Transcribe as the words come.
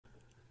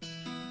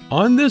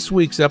On this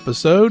week's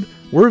episode,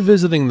 we're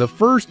visiting the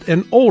first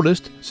and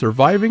oldest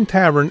surviving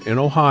tavern in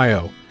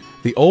Ohio,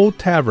 the Old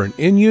Tavern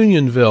in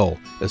Unionville,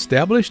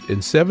 established in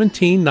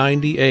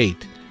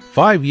 1798,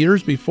 5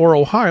 years before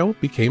Ohio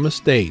became a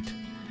state.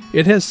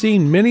 It has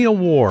seen many a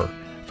war,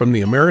 from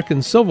the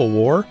American Civil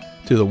War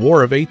to the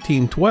War of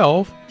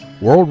 1812,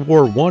 World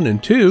War I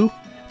and II,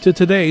 to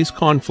today's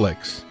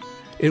conflicts.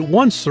 It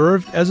once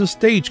served as a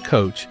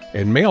stagecoach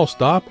and mail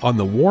stop on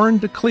the Warren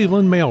to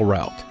Cleveland mail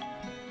route.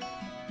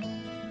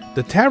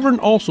 The tavern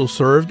also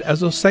served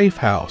as a safe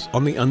house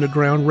on the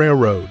Underground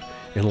Railroad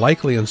and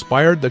likely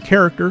inspired the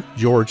character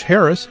George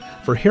Harris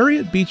for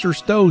Harriet Beecher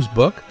Stowe's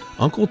book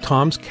Uncle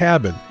Tom's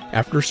Cabin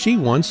after she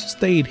once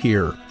stayed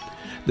here.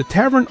 The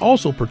tavern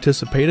also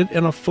participated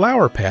in a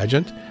flower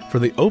pageant for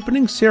the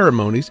opening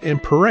ceremonies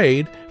and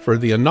parade for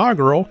the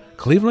inaugural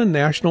Cleveland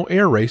National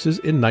Air Races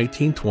in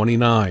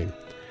 1929.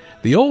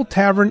 The Old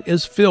Tavern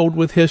is filled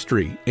with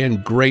history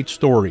and great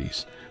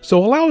stories,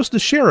 so allow us to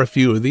share a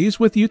few of these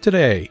with you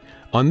today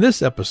on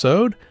this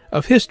episode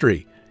of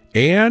History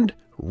and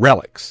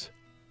Relics.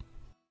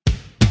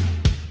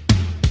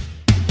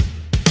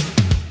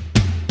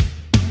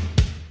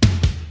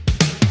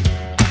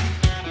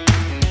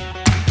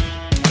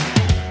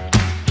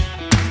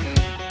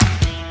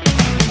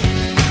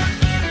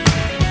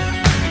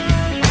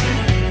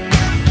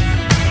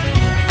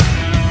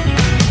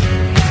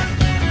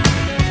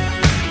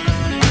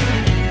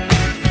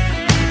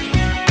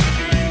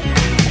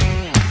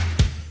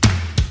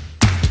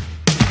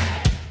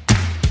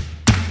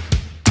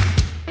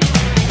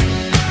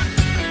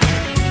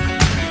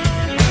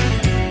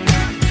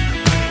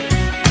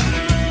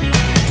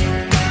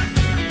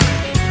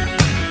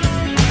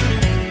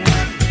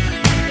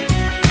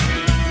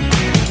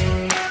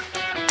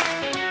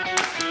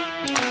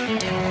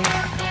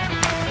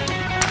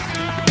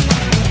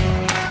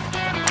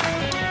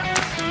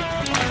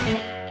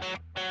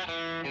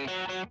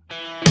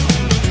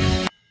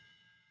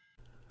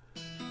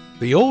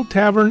 The Old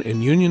Tavern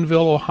in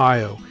Unionville,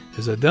 Ohio,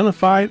 is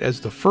identified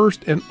as the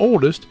first and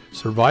oldest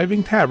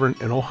surviving tavern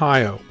in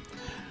Ohio.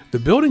 The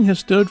building has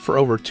stood for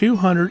over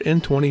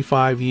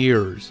 225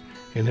 years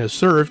and has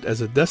served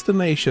as a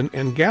destination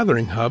and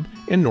gathering hub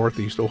in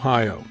Northeast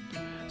Ohio.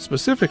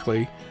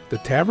 Specifically, the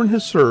tavern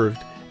has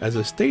served as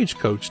a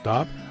stagecoach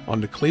stop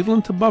on the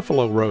Cleveland to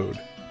Buffalo Road,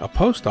 a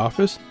post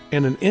office,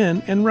 and an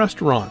inn and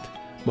restaurant.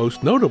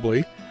 Most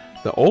notably,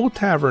 the Old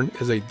Tavern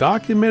is a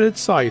documented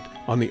site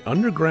on the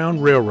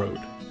Underground Railroad.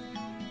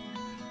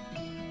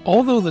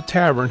 Although the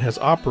tavern has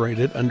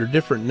operated under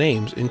different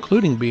names,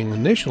 including being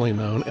initially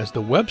known as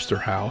the Webster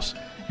House,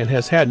 and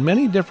has had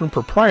many different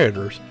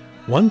proprietors,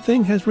 one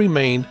thing has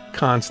remained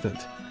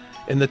constant.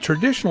 In the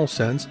traditional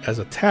sense as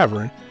a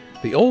tavern,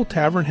 the Old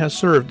Tavern has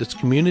served its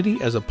community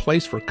as a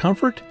place for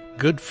comfort,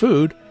 good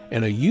food,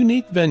 and a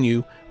unique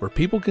venue where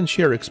people can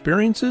share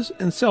experiences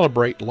and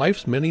celebrate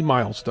life's many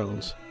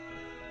milestones.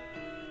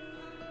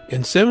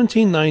 In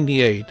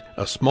 1798,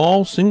 a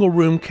small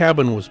single-room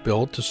cabin was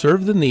built to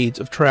serve the needs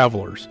of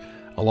travelers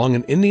along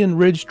an Indian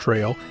Ridge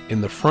Trail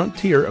in the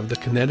frontier of the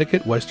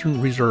Connecticut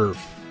Western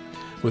Reserve.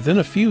 Within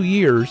a few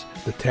years,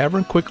 the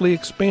tavern quickly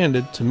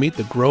expanded to meet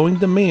the growing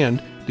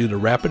demand due to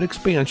rapid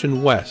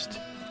expansion west.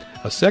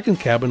 A second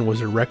cabin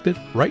was erected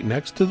right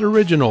next to the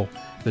original.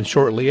 Then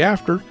shortly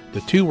after, the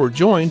two were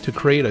joined to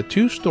create a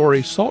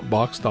two-story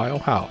saltbox-style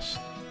house.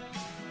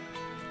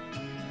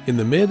 In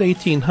the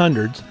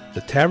mid-1800s, the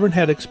tavern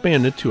had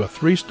expanded to a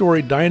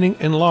three-story dining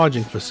and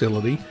lodging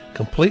facility,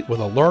 complete with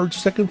a large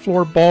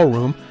second-floor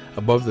ballroom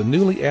above the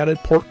newly added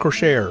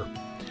porte-cochere.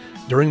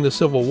 During the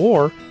Civil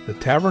War, the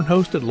tavern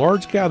hosted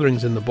large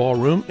gatherings in the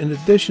ballroom in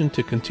addition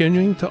to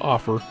continuing to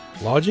offer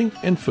lodging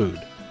and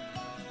food.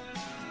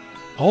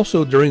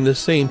 Also during this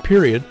same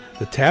period,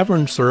 the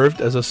tavern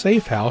served as a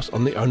safe house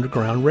on the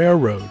Underground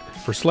Railroad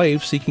for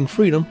slaves seeking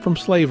freedom from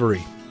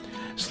slavery.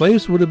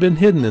 Slaves would have been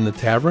hidden in the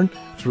tavern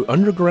through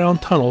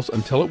underground tunnels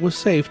until it was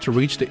safe to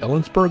reach the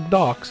Ellensburg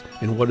docks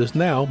in what is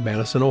now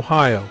Madison,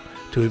 Ohio,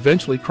 to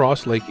eventually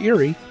cross Lake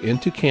Erie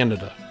into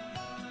Canada.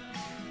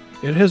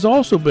 It has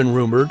also been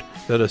rumored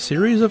that a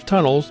series of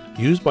tunnels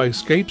used by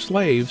escaped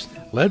slaves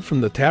led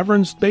from the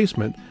tavern's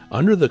basement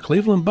under the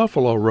Cleveland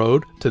Buffalo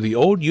Road to the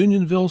old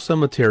Unionville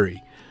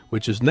Cemetery,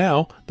 which is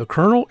now the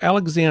Colonel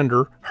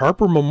Alexander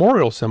Harper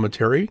Memorial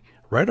Cemetery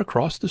right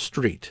across the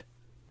street.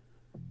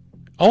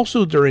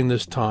 Also during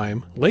this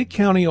time, Lake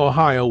County,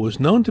 Ohio was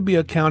known to be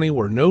a county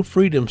where no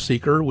freedom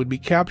seeker would be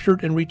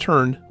captured and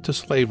returned to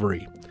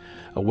slavery.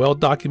 A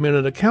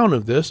well-documented account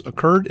of this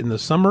occurred in the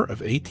summer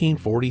of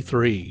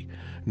 1843,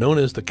 known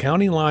as the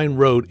County Line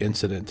Road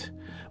Incident,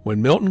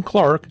 when Milton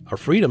Clark, a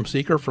freedom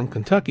seeker from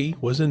Kentucky,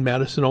 was in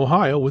Madison,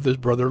 Ohio with his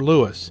brother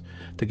Lewis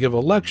to give a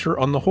lecture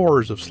on the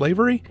horrors of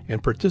slavery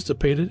and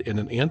participated in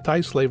an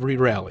anti-slavery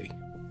rally.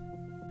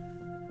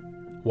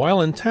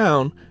 While in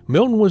town,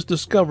 Milton was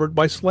discovered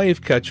by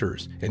slave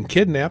catchers and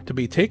kidnapped to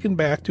be taken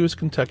back to his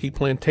Kentucky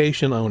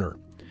plantation owner.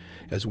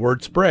 As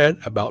word spread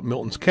about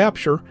Milton's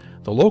capture,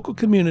 the local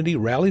community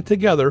rallied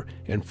together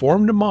and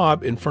formed a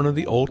mob in front of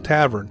the Old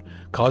Tavern,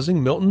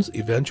 causing Milton's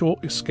eventual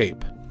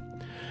escape.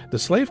 The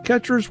slave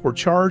catchers were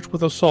charged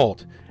with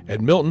assault,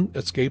 and Milton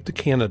escaped to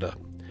Canada.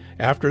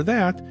 After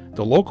that,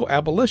 the local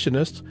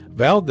abolitionists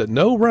vowed that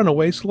no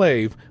runaway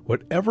slave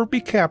would ever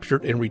be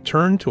captured and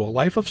returned to a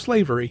life of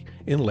slavery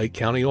in Lake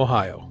County,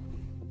 Ohio.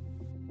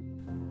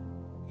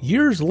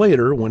 Years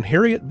later, when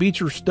Harriet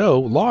Beecher Stowe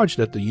lodged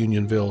at the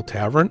Unionville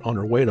Tavern on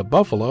her way to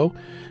Buffalo,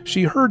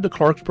 she heard the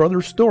Clark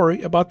brothers'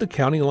 story about the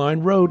County Line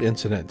Road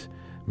incident.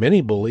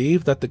 Many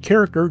believe that the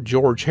character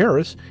George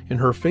Harris in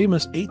her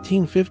famous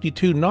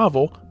 1852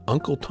 novel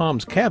Uncle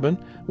Tom's Cabin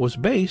was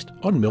based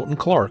on Milton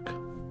Clark.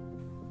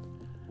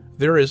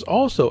 There is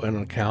also an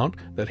account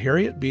that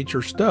Harriet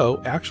Beecher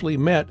Stowe actually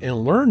met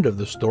and learned of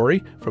the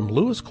story from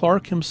Lewis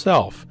Clark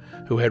himself,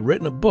 who had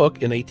written a book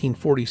in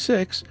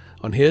 1846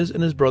 on his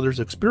and his brother's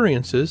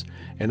experiences,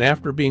 and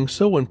after being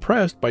so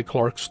impressed by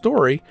Clark's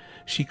story,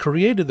 she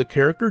created the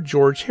character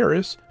George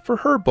Harris for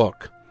her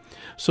book.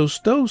 So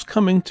Stowe's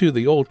coming to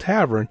the Old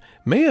Tavern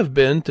may have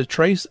been to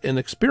trace and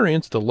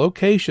experience the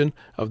location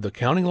of the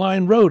County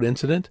Line Road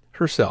incident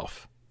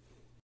herself.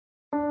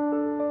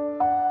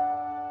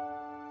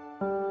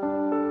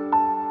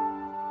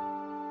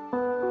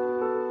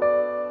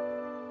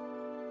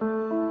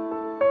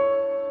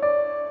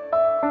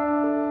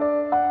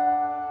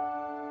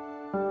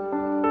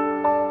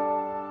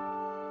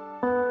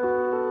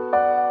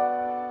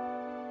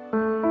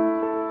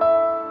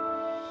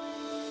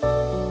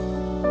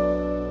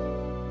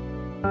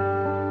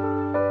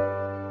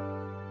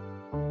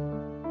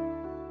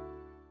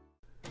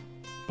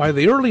 By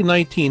the early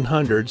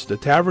 1900s, the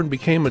tavern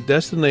became a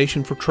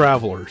destination for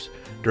travelers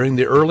during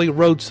the early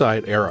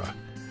roadside era.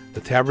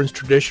 The tavern's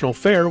traditional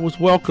fare was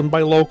welcomed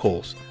by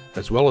locals,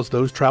 as well as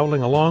those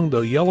traveling along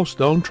the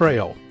Yellowstone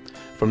Trail,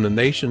 from the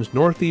nation's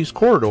northeast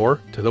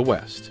corridor to the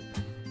west.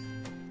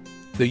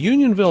 The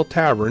Unionville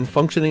Tavern,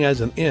 functioning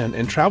as an inn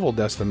and travel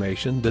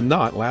destination, did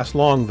not last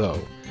long though.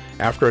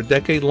 After a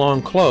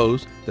decade-long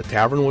close, the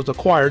tavern was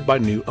acquired by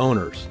new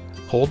owners,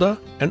 Huldah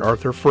and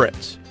Arthur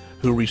Fritz,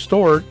 who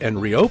restored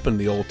and reopened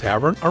the Old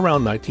Tavern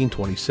around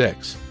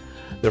 1926.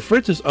 The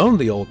Fritzes owned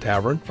the Old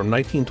Tavern from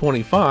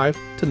 1925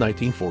 to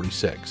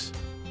 1946.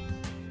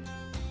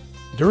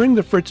 During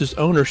the Fritzes'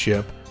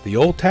 ownership, the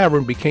Old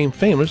Tavern became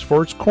famous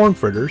for its corn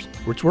fritters,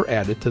 which were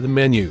added to the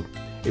menu.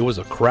 It was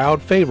a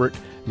crowd favorite,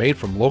 made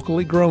from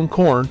locally grown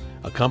corn,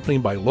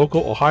 accompanied by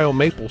local Ohio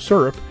maple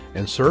syrup,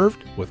 and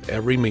served with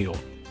every meal.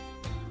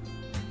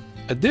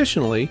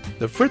 Additionally,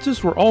 the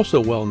Fritzes were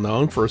also well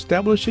known for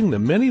establishing the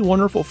many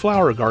wonderful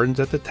flower gardens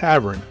at the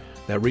tavern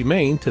that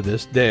remain to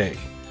this day.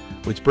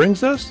 Which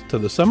brings us to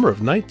the summer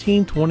of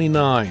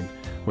 1929,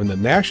 when the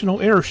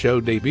National Air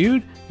Show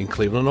debuted in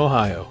Cleveland,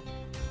 Ohio.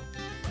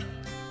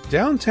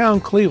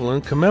 Downtown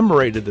Cleveland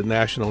commemorated the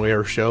National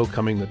Air Show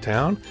coming to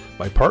town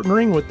by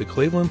partnering with the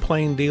Cleveland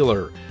Plain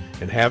Dealer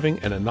and having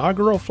an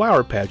inaugural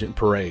flower pageant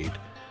parade.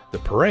 The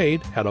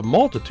parade had a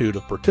multitude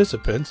of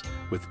participants,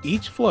 with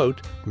each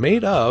float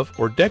made of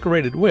or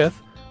decorated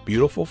with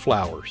beautiful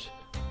flowers.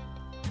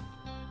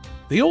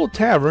 The Old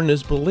Tavern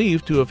is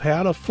believed to have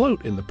had a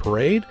float in the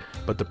parade,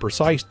 but the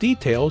precise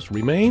details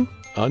remain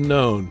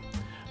unknown.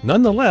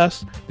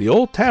 Nonetheless, the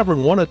Old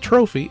Tavern won a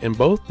trophy in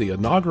both the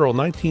inaugural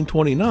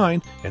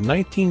 1929 and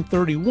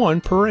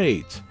 1931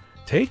 parades.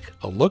 Take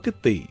a look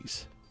at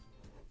these.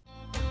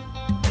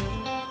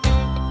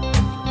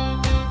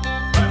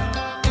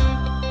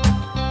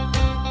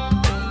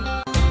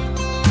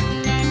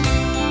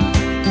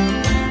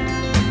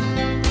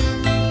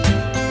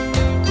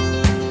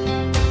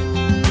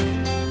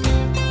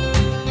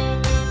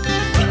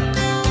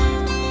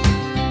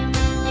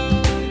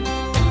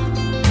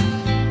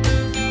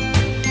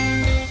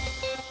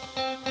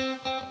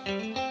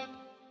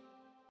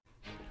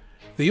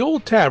 The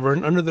Old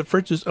Tavern, under the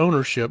Fritzes'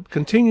 ownership,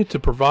 continued to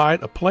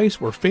provide a place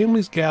where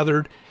families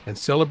gathered and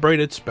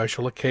celebrated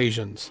special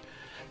occasions.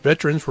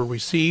 Veterans were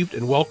received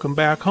and welcomed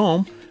back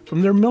home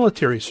from their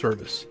military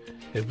service,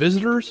 and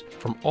visitors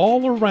from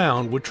all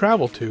around would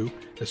travel to,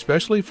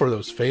 especially for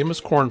those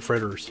famous corn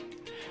fritters.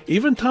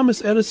 Even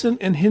Thomas Edison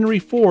and Henry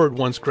Ford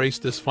once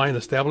graced this fine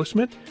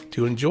establishment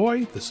to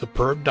enjoy the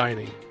superb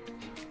dining.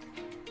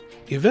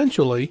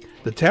 Eventually,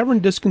 the tavern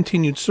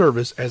discontinued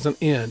service as an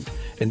inn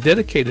and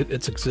dedicated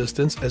its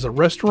existence as a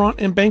restaurant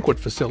and banquet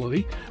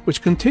facility,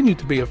 which continued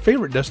to be a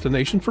favorite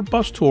destination for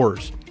bus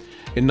tours.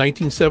 In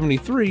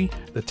 1973,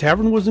 the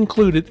tavern was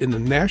included in the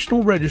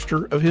National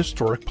Register of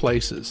Historic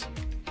Places.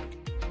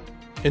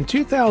 In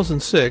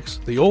 2006,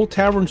 the Old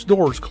Tavern's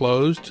doors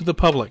closed to the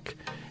public,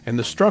 and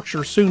the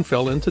structure soon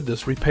fell into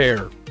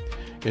disrepair.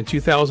 In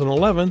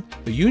 2011,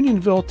 the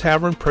Unionville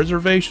Tavern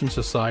Preservation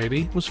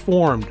Society was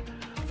formed,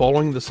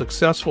 following the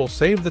successful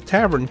Save the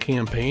Tavern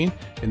campaign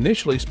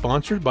initially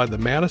sponsored by the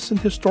Madison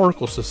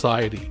Historical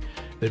Society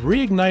that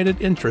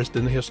reignited interest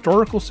in the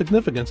historical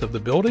significance of the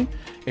building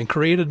and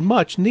created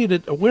much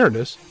needed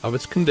awareness of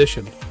its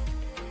condition.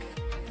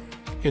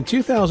 In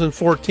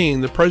 2014,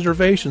 the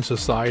Preservation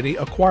Society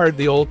acquired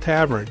the Old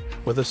Tavern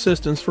with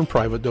assistance from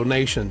private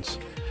donations.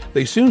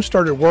 They soon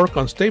started work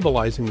on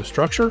stabilizing the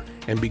structure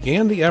and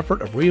began the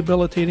effort of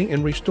rehabilitating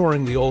and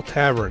restoring the Old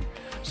Tavern,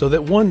 so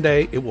that one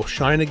day it will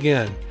shine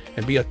again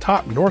and be a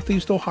top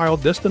Northeast Ohio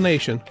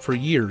destination for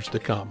years to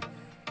come.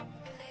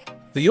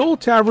 The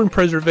Old Tavern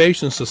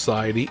Preservation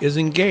Society is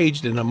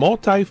engaged in a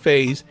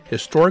multi-phase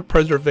historic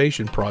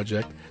preservation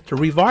project to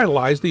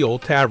revitalize the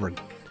Old Tavern.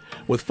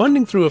 With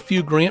funding through a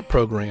few grant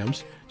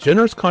programs,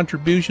 generous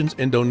contributions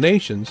and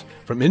donations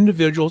from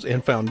individuals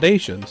and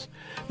foundations,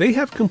 they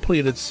have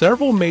completed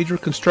several major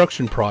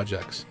construction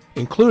projects,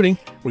 including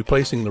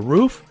replacing the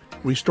roof,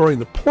 restoring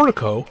the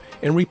portico,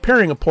 and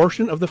repairing a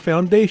portion of the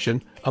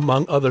foundation,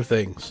 among other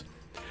things.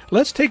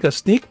 Let's take a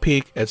sneak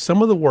peek at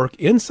some of the work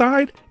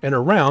inside and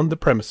around the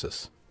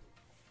premises.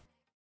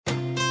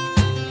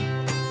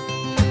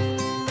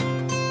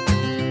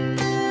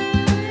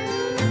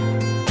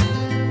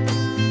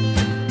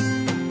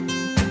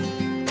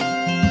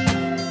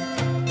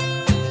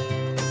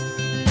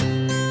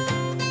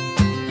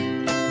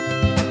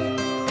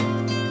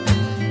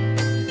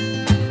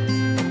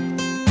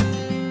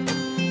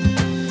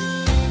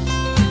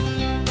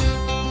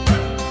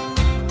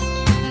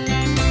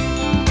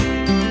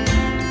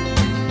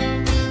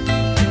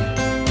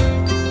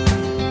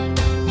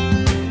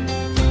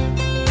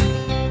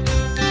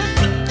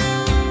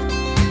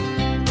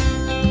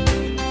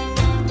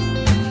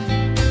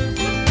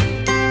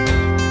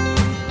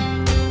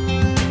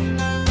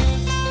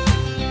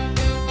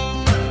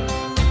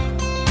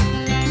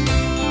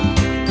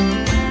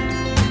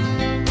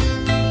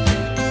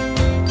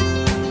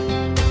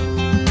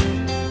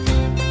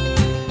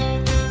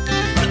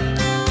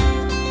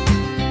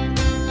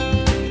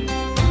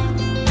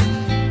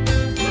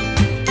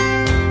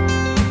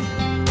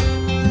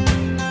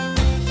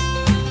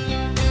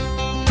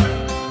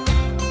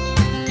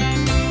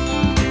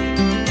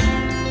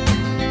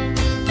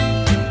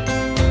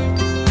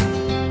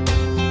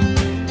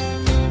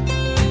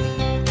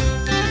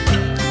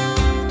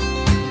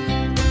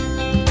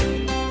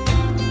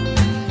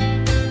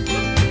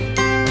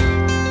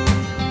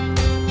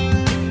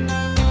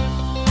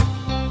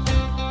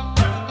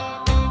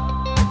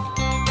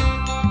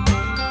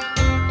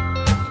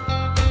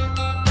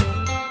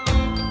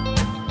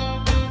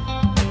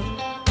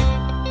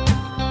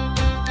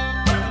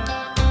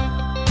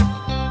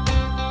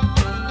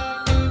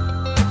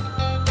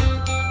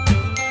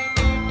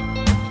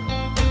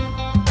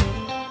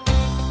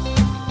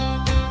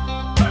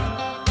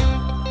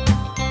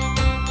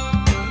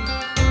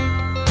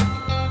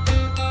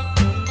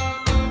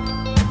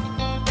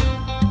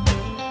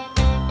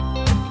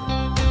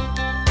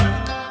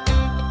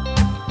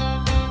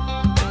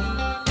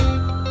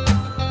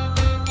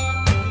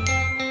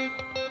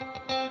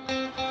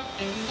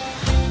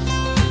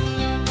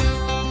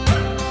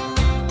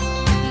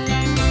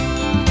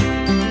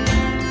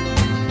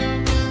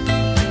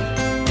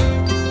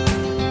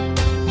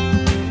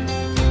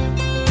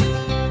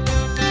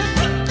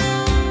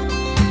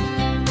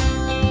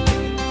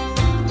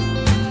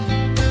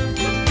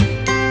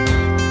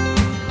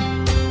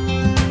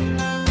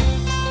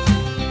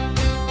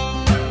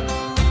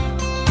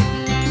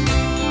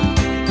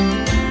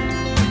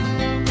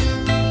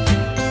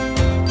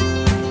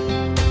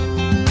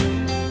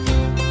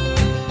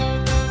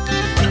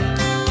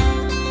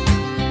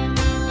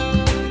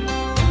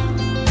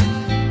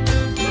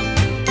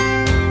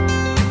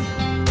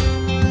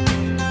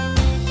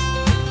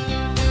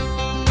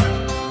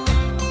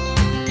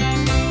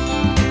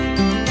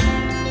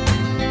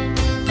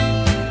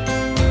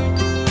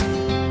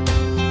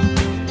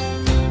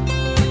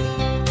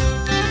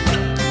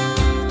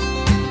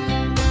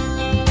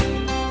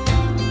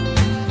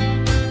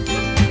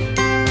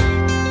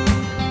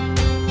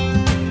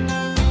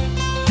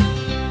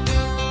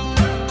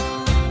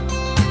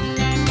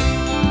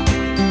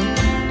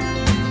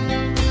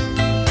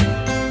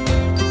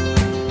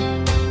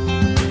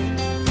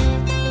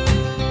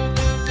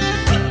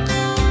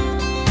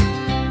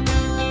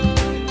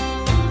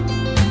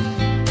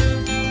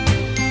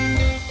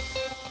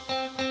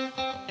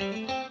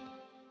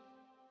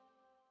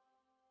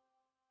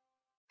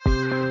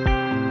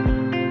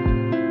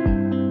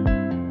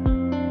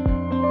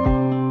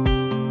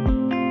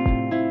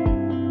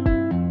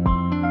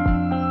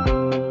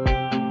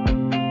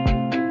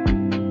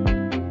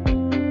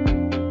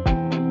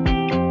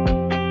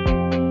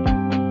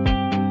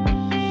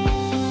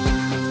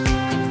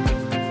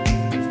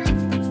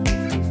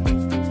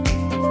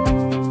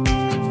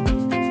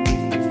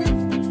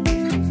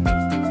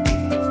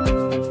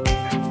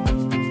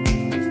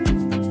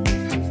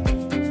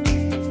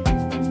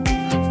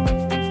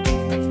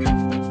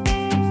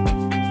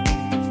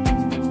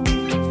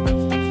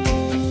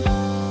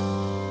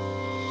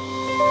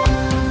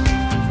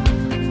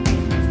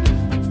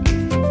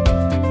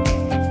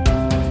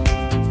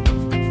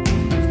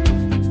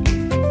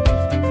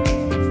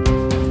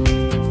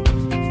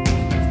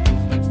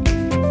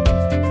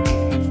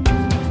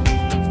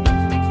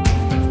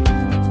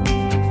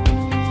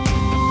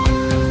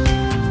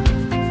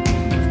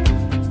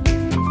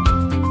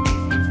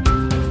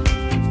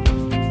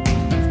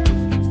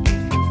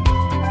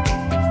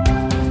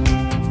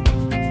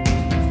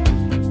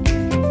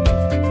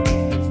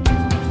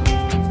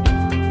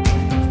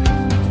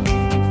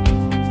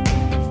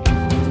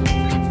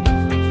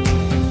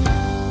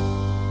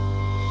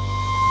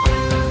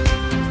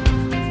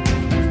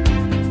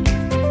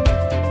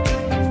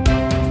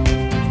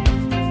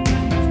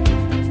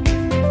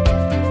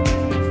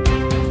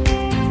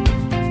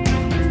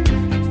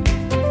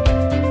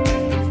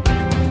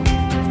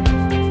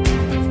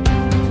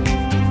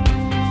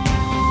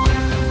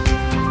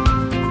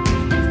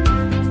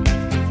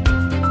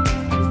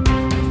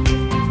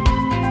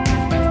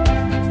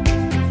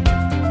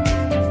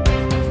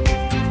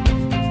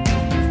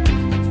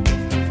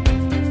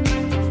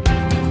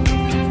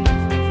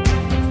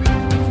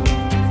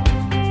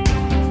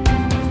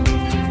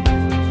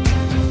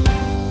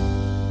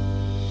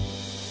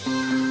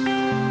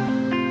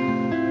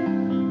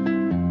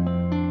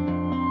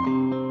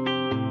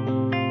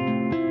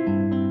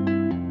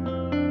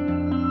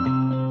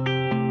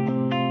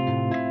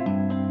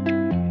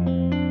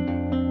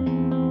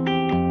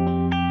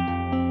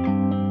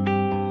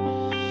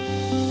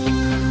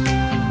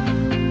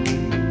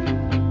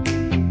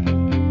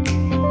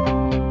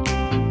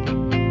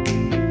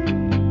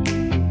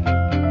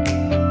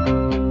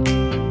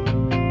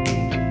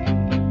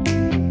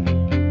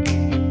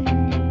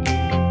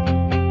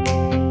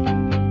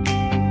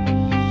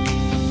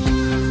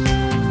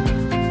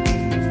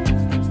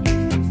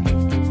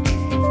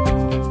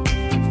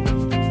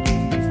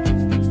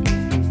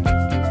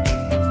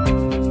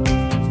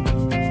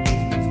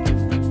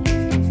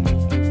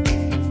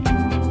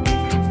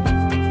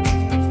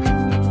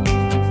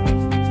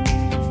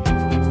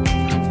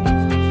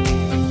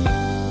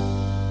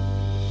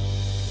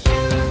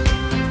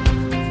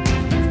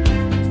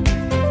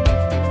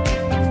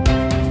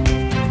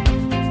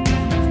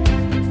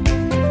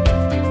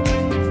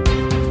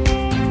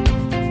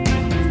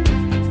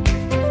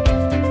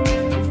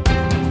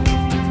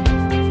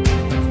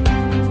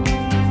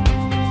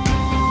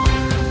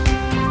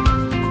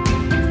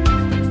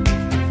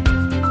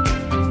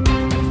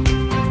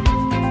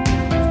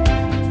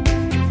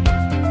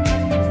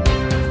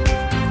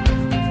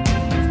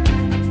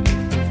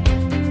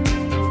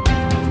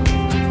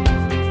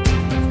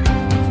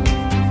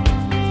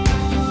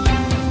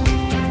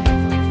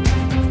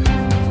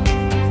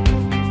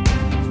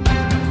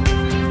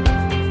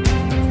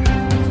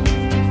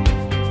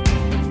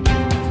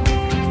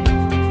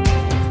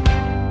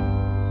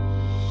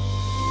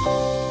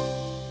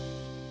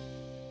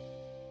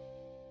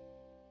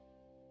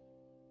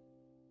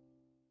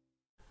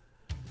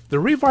 The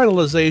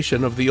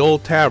revitalization of the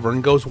Old Tavern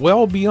goes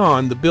well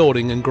beyond the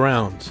building and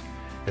grounds.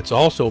 It's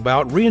also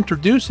about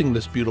reintroducing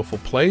this beautiful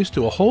place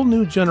to a whole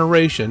new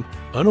generation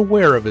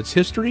unaware of its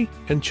history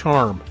and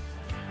charm.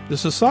 The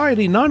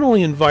Society not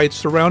only invites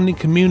surrounding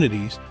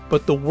communities,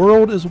 but the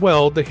world as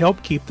well to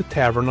help keep the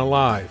tavern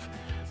alive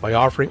by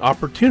offering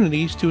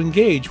opportunities to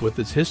engage with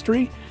its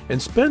history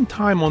and spend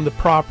time on the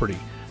property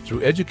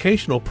through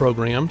educational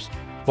programs,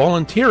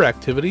 volunteer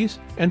activities,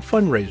 and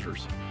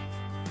fundraisers.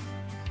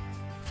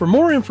 For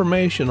more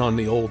information on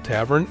the Old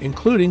Tavern,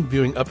 including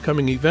viewing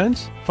upcoming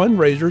events,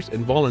 fundraisers,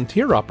 and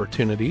volunteer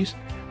opportunities,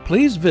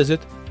 please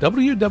visit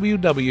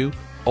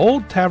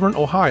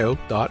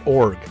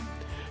www.oldtavernohio.org.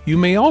 You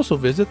may also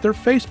visit their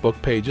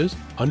Facebook pages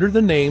under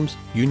the names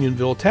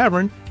Unionville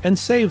Tavern and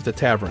Save the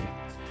Tavern.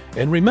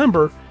 And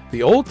remember,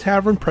 the Old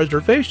Tavern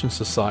Preservation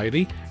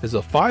Society is a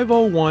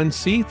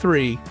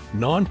 501c3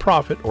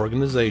 nonprofit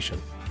organization.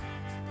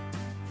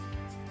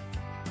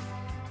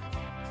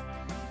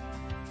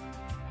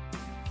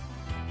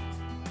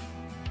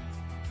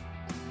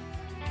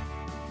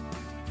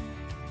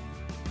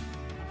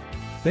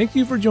 Thank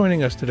you for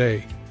joining us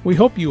today. We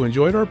hope you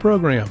enjoyed our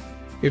program.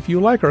 If you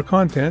like our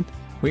content,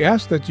 we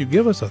ask that you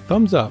give us a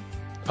thumbs up,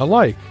 a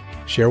like,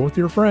 share with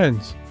your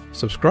friends,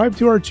 subscribe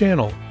to our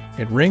channel,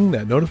 and ring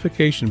that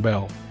notification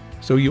bell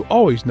so you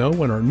always know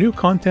when our new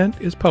content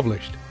is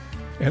published.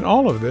 And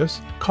all of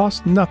this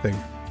costs nothing,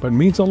 but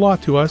means a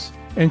lot to us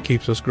and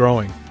keeps us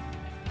growing.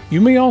 You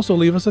may also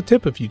leave us a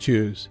tip if you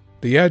choose.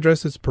 The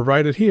address is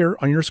provided here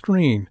on your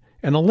screen,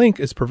 and a link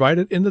is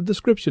provided in the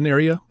description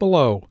area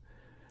below.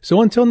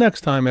 So until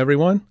next time,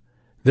 everyone,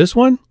 this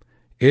one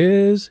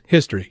is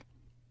history.